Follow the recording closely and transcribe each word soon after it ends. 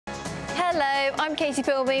Hello, I'm Katie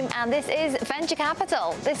Pilbeam and this is Venture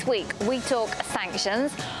Capital. This week we talk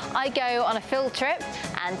sanctions, I go on a field trip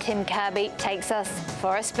and Tim Kirby takes us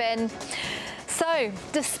for a spin. So,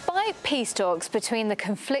 despite peace talks between the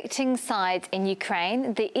conflicting sides in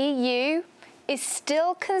Ukraine, the EU is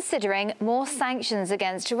still considering more sanctions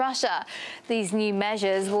against Russia. These new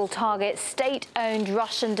measures will target state-owned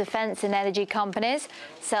Russian defense and energy companies,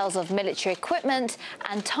 sales of military equipment,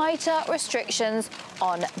 and tighter restrictions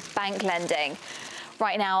on bank lending.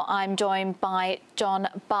 Right now, I'm joined by John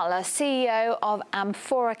Butler, CEO of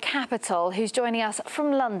Amphora Capital, who's joining us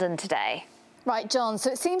from London today. Right, John,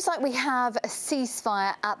 so it seems like we have a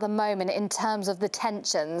ceasefire at the moment in terms of the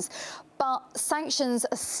tensions, but sanctions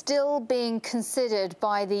are still being considered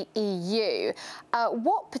by the EU.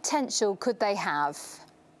 What potential could they have?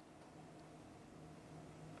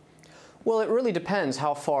 Well, it really depends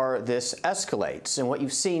how far this escalates. And what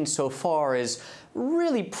you've seen so far is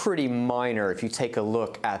really pretty minor if you take a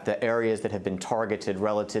look at the areas that have been targeted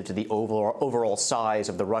relative to the overall size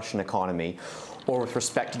of the Russian economy, or with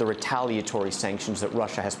respect to the retaliatory sanctions that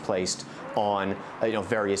Russia has placed on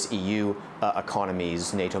various EU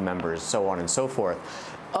economies, NATO members, so on and so forth.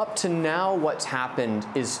 Up to now, what's happened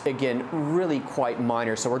is, again, really quite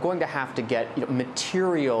minor. So we're going to have to get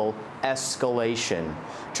material escalation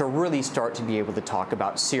to really start to be able to talk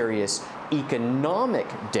about serious economic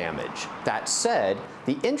damage. That said,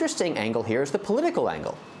 the interesting angle here is the political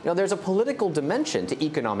angle. There's a political dimension to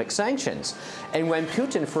economic sanctions. And when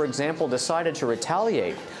Putin, for example, decided to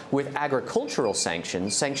retaliate with agricultural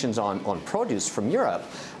sanctions, sanctions on produce from Europe,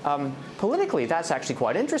 politically, that's actually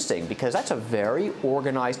quite interesting because that's a very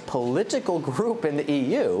organized political group in the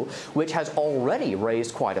EU, which has already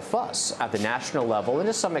raised quite a fuss at the national level and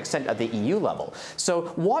to some extent at the EU level.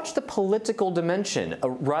 So watch the political dimension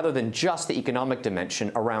rather than just the economic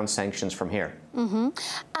dimension around sanctions from here.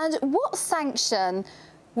 And what sanction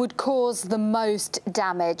would cause the most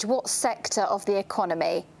damage? What sector of the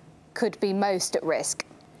economy could be most at risk?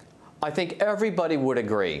 I think everybody would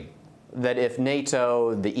agree that if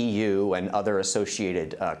NATO, the EU, and other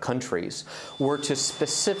associated countries were to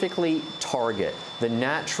specifically target the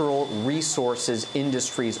natural resources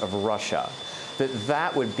industries of Russia,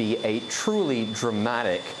 that would be a truly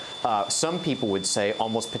dramatic, some people would say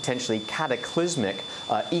almost potentially cataclysmic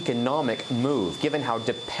economic move, given how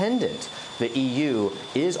dependent the EU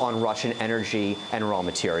is on Russian energy and raw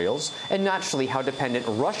materials, and naturally how dependent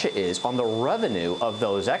Russia is on the revenue of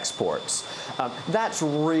those exports. That's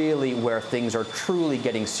really where things are truly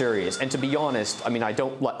getting serious. And to be honest, I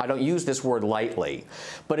don't use this word lightly,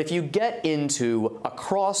 but if you get into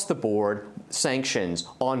across-the-board sanctions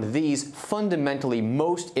on these fundamentally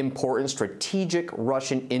most important strategic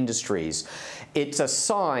Russian industries, it's a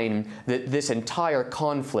sign that this entire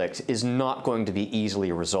conflict is not going to be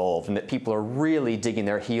easily resolved and that people are really digging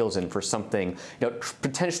their heels in for something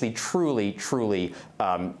potentially truly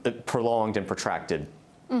prolonged and protracted.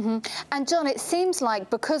 And John, it seems like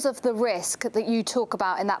because of the risk that you talk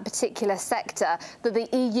about in that particular sector, that the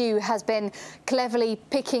EU has been cleverly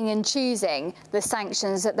picking and choosing the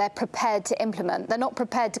sanctions that they're prepared to implement. They're not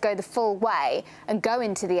prepared to go the full way and go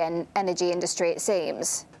into the energy industry, it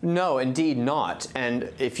seems. No, indeed not. And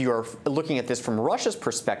if you're looking at this from Russia's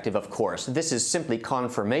perspective, of course, this is simply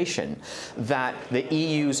confirmation that the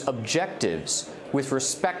EU's objectives with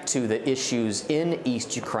respect to the issues in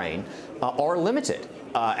East Ukraine are limited.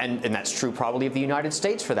 And that's true probably of the United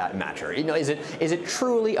States for that matter. Is it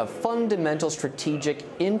truly a fundamental strategic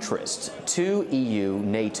interest to EU,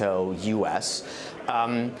 NATO, US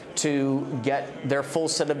to get their full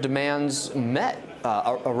set of demands met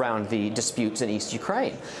around the disputes in East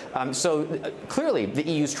Ukraine? So clearly the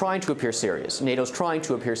EU's trying to appear serious, NATO's trying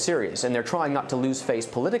to appear serious, and they're trying not to lose face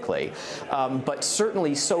politically. But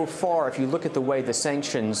certainly so far, if you look at the way the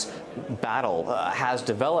sanctions battle has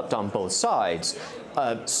developed on both sides,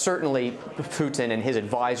 certainly Putin and his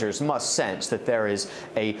advisors must sense that there is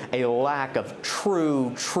a lack of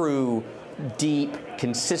true, deep,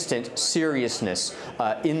 consistent seriousness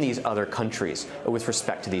in these other countries with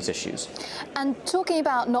respect to these issues. And talking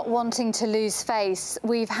about not wanting to lose face,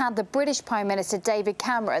 we've had the British Prime Minister David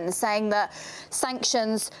Cameron saying that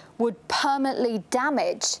sanctions would permanently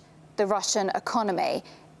damage the Russian economy.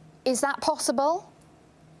 Is that possible?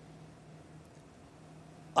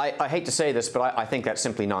 I hate to say this, but I think that's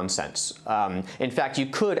simply nonsense. In fact, you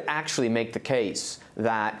could actually make the case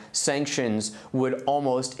that sanctions would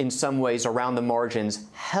almost, in some ways, around the margins,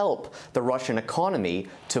 help the Russian economy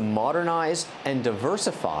to modernize and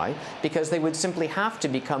diversify, because they would simply have to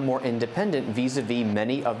become more independent vis-a-vis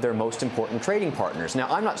many of their most important trading partners. Now,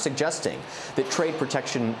 I'm not suggesting that trade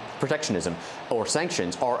protectionism or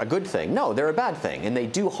sanctions are a good thing. No, they're a bad thing, and they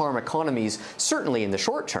do harm economies, certainly in the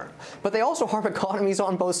short term. But they also harm economies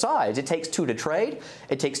on both sides. It takes two to trade.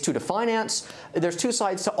 It takes two to finance. There's two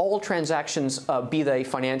sides to all transactions, be they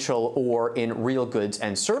financial or in real goods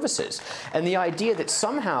and services. And the idea that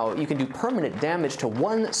somehow you can do permanent damage to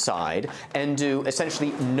one side and do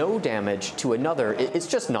essentially no damage to another, it's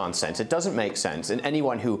just nonsense. It doesn't make sense. And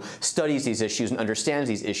anyone who studies these issues and understands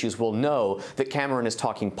these issues will know that Cameron is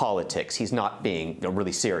talking politics. He's not being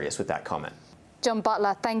really serious with that comment. John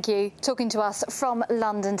Butler, thank you. Talking to us from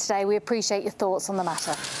London today. We appreciate your thoughts on the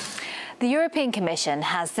matter. The European Commission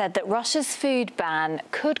has said that Russia's food ban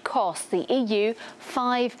could cost the EU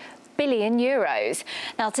 €5 billion.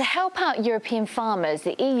 Now, to help out European farmers,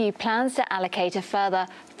 the EU plans to allocate a further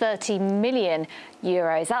 €30 million.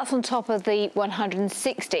 That's on top of the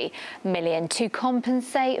 €160 million to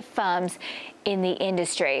compensate firms in the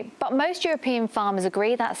industry. But most European farmers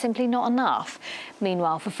agree that's simply not enough.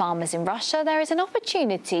 Meanwhile, for farmers in Russia, there is an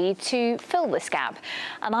opportunity to fill this gap.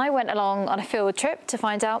 And I went along on a field trip to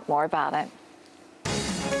find out more about it.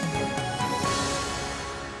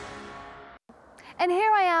 And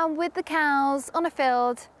here I am with the cows on a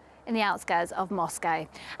field in the outskirts of Moscow.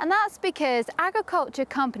 And that's because agriculture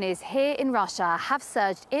companies here in Russia have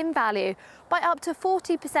surged in value by up to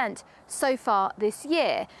 40% so far this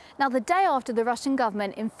year. Now, the day after the Russian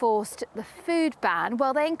government enforced the food ban,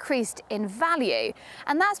 well, they increased in value.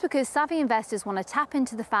 And that's because savvy investors want to tap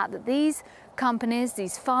into the fact that these companies,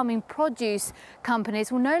 these farming produce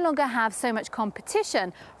companies, will no longer have so much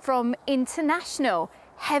competition from international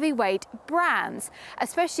heavyweight brands,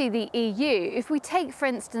 especially the EU. If we take, for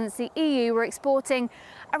instance, the EU were exporting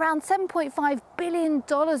around $7.5 billion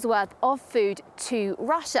worth of food to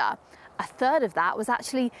Russia. A third of that was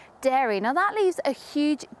actually dairy. Now, that leaves a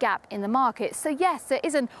huge gap in the market. So yes, there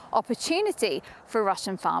is an opportunity for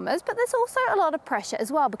Russian farmers, but there's also a lot of pressure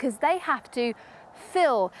as well, because they have to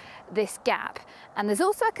fill this gap. And there's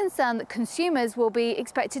also a concern that consumers will be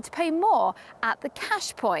expected to pay more at the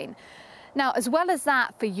cash point. Now, as well as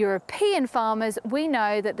that, for European farmers, we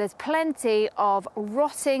know that there's plenty of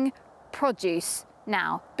rotting produce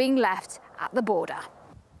now being left at the border.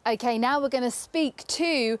 Okay, now we're going to speak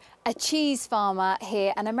to a cheese farmer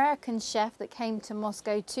here, an American chef that came to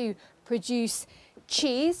Moscow to produce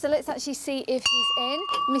cheese. So let's actually see if he's in,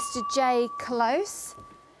 Mr. Jay Close,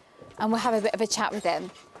 and we'll have a bit of a chat with him.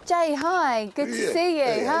 Jay, hi, good to see you.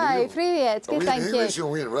 Hey, hi, привет, good, thank you. Are we in English or are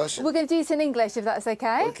we in Russian? We're going to do this in English, if that's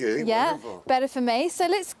okay. Okay, yeah, wonderful. Better for me. So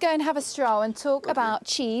let's go and have a stroll and talk about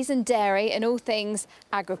cheese and dairy and all things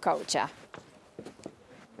agriculture.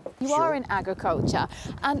 You are in agriculture,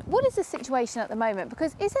 and what is the situation at the moment?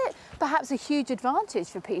 Because is it perhaps a huge advantage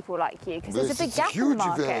for people like you? Because there's a big gap in the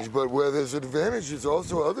market. It's a huge advantage, but where there's advantage, there's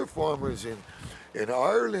also other farmers in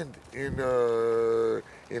Ireland,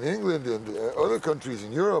 in England, and other countries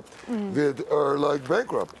in Europe that are like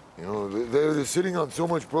bankrupt. You know, they're sitting on so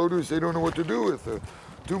much produce they don't know what to do with.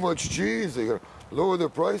 Too much cheese. They got to lower their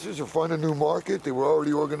prices or find a new market. They were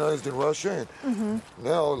already organized in Russia, and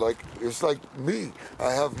now, it's like me.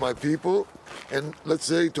 I have my people, and let's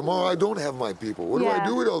say tomorrow I don't have my people. What do I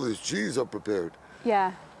do with all this cheese I've prepared?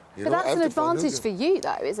 Yeah. But that's an advantage for you,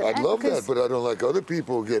 though, isn't it? I'd love that, but I don't like other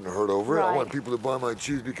people getting hurt over it. Right. I want people to buy my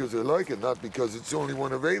cheese because they like it, not because it's the only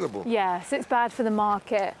one available. Yeah, so it's bad for the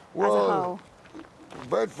market as a whole.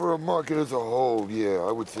 Bad for a market as a whole, yeah,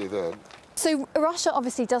 I would say that. So Russia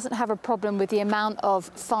obviously doesn't have a problem with the amount of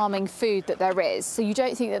farming food that there is, so you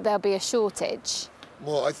don't think that there'll be a shortage?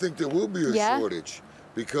 Well, I think there will be a shortage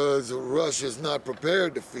because Russia's not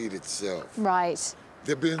prepared to feed itself. Right.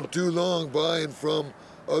 They've been too long buying from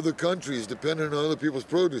other countries, depending on other people's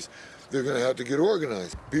produce. They're going to have to get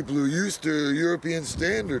organized. People who are used to European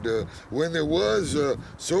standard, when there was a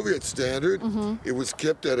Soviet standard, it was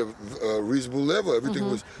kept at a reasonable level. Everything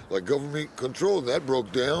was like government controlled. That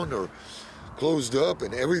broke down or closed up,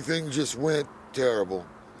 and everything just went terrible.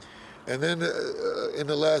 And then in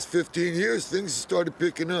the last 15 years, things started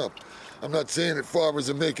picking up. I'm not saying that farmers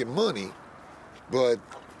are making money, but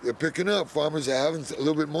they're picking up. Farmers are having a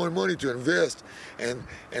little bit more money to invest and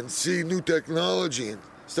see new technology and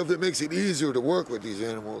stuff that makes it easier to work with these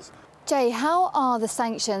animals. Jay, how are the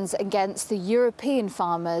sanctions against the European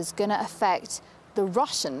farmers going to affect the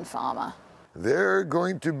Russian farmer? There are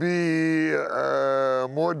going to be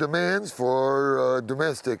more demands for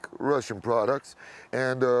domestic Russian products,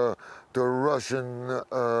 and the Russian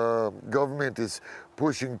government is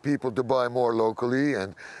pushing people to buy more locally,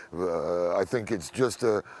 and I think it's just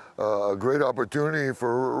a great opportunity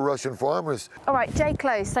for Russian farmers. All right, Jay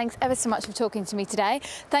Close, thanks ever so much for talking to me today.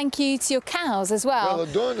 Thank you to your cows as well.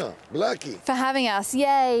 Belladonna, Blackie. For having us.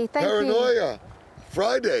 Yay, thank you. Paranoia,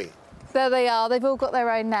 Friday. There they are, they've all got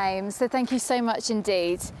their own names, so thank you so much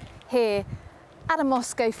indeed here at a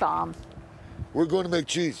Moscow farm. We're going to make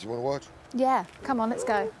cheese. You want to watch? Yeah, come on, let's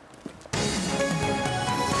go.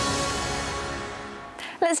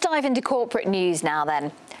 Let's dive into corporate news now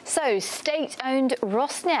then. So, state-owned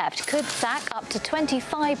Rosneft could sack up to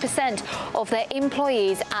 25% of their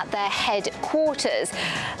employees at their headquarters.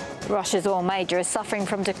 Russia's oil major is suffering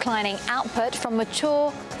from declining output from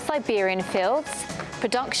mature Siberian fields.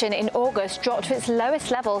 Production in August dropped to its lowest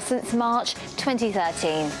level since March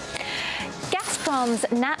 2013.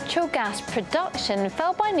 Gazprom's natural gas production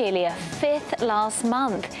fell by nearly a fifth last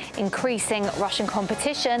month. Increasing Russian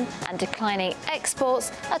competition and declining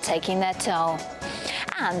exports are taking their toll.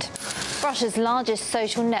 And Russia's largest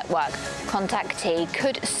social network, Contact.T,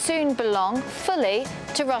 could soon belong fully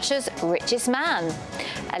to Russia's richest man.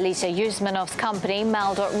 Alisa Yuzmanov's company,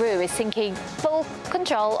 Mail.ru, is seeking full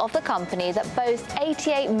control of the company that boasts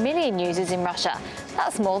 88 million users in Russia.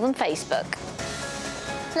 That's more than Facebook.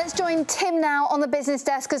 Let's join Tim now on the business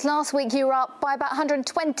desk, because last week you were up by about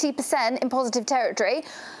 120% in positive territory.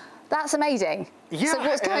 That's amazing. Yeah, so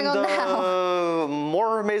what's going on now?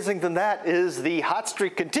 More amazing than that is the hot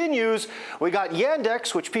streak continues. We got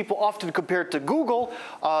Yandex, which people often compare to Google,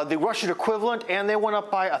 the Russian equivalent, and they went up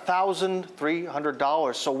by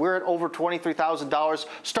 $1,300. So we're at over $23,000,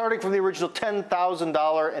 starting from the original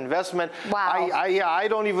 $10,000 investment. Wow. I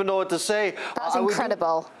don't even know what to say. That's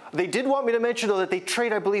incredible. They did want me to mention, though, that they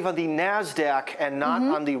trade, I believe, on the NASDAQ and not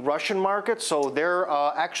on the Russian market, so they're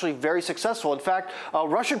actually very successful. In fact,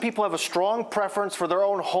 Russian people have a strong preference for their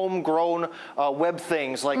own homegrown web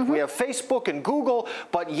things. Like we have Facebook and Google,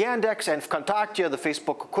 but Yandex and Kontakte, the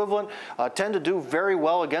Facebook equivalent, tend to do very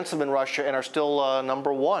well against them in Russia and are still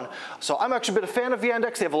 #1. So I'm actually been a fan of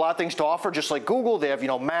Yandex. They have a lot of things to offer, just like Google. They have,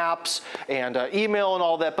 maps and email and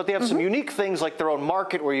all that, but they have some unique things like their own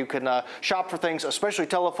market where you can shop for things, especially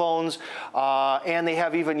telephones. And they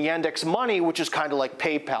have even Yandex Money, which is kind of like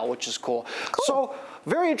PayPal, which is cool. So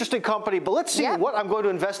very interesting company, but let's see what I'm going to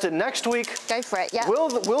invest in next week. Go for it, yeah.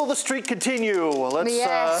 Will the streak continue?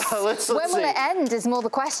 Let's let's when will see. it end is more the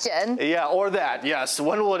question. Yeah, or that, yes.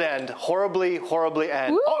 When will it end? Horribly, horribly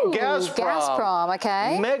end. Ooh, oh, Gazprom. Gazprom,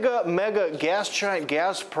 okay. Mega gas giant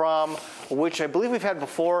Gazprom, which I believe we've had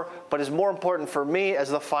before, but is more important for me as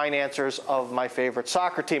the financiers of my favorite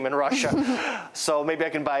soccer team in Russia. So maybe I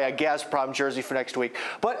can buy a Gazprom jersey for next week.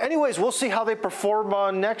 But anyways, we'll see how they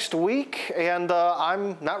perform next week, and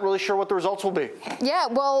I'm not really sure what the results will be. Yeah,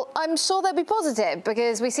 well, I'm sure they'll be positive,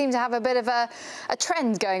 because we seem to have a bit of a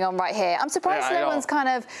trend going on right here. I'm surprised no one's kind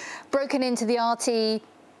of broken into the RT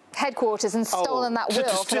headquarters and stolen that will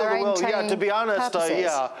for their own training Yeah, to be honest,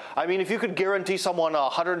 purposes. I mean, if you could guarantee someone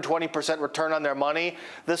 120% return on their money,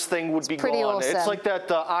 this thing would be pretty gone. Awesome. It's like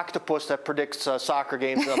that octopus that predicts soccer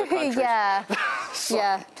games in other countries. Yeah,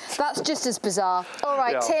 yeah, that's just as bizarre. All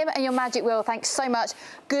right, Tim and your magic wheel, thanks so much.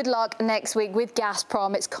 Good luck next week with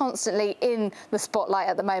Gazprom. It's constantly in the spotlight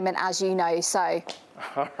at the moment, as you know, so.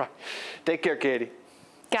 All right, take care, Katie.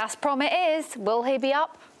 Gazprom it is. Will he be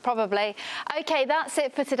up? Probably. Okay, that's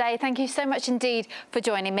it for today. Thank you so much indeed for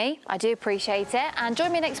joining me. I do appreciate it. And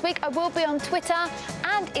join me next week. I will be on Twitter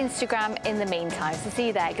and Instagram in the meantime. So see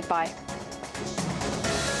you there. Goodbye.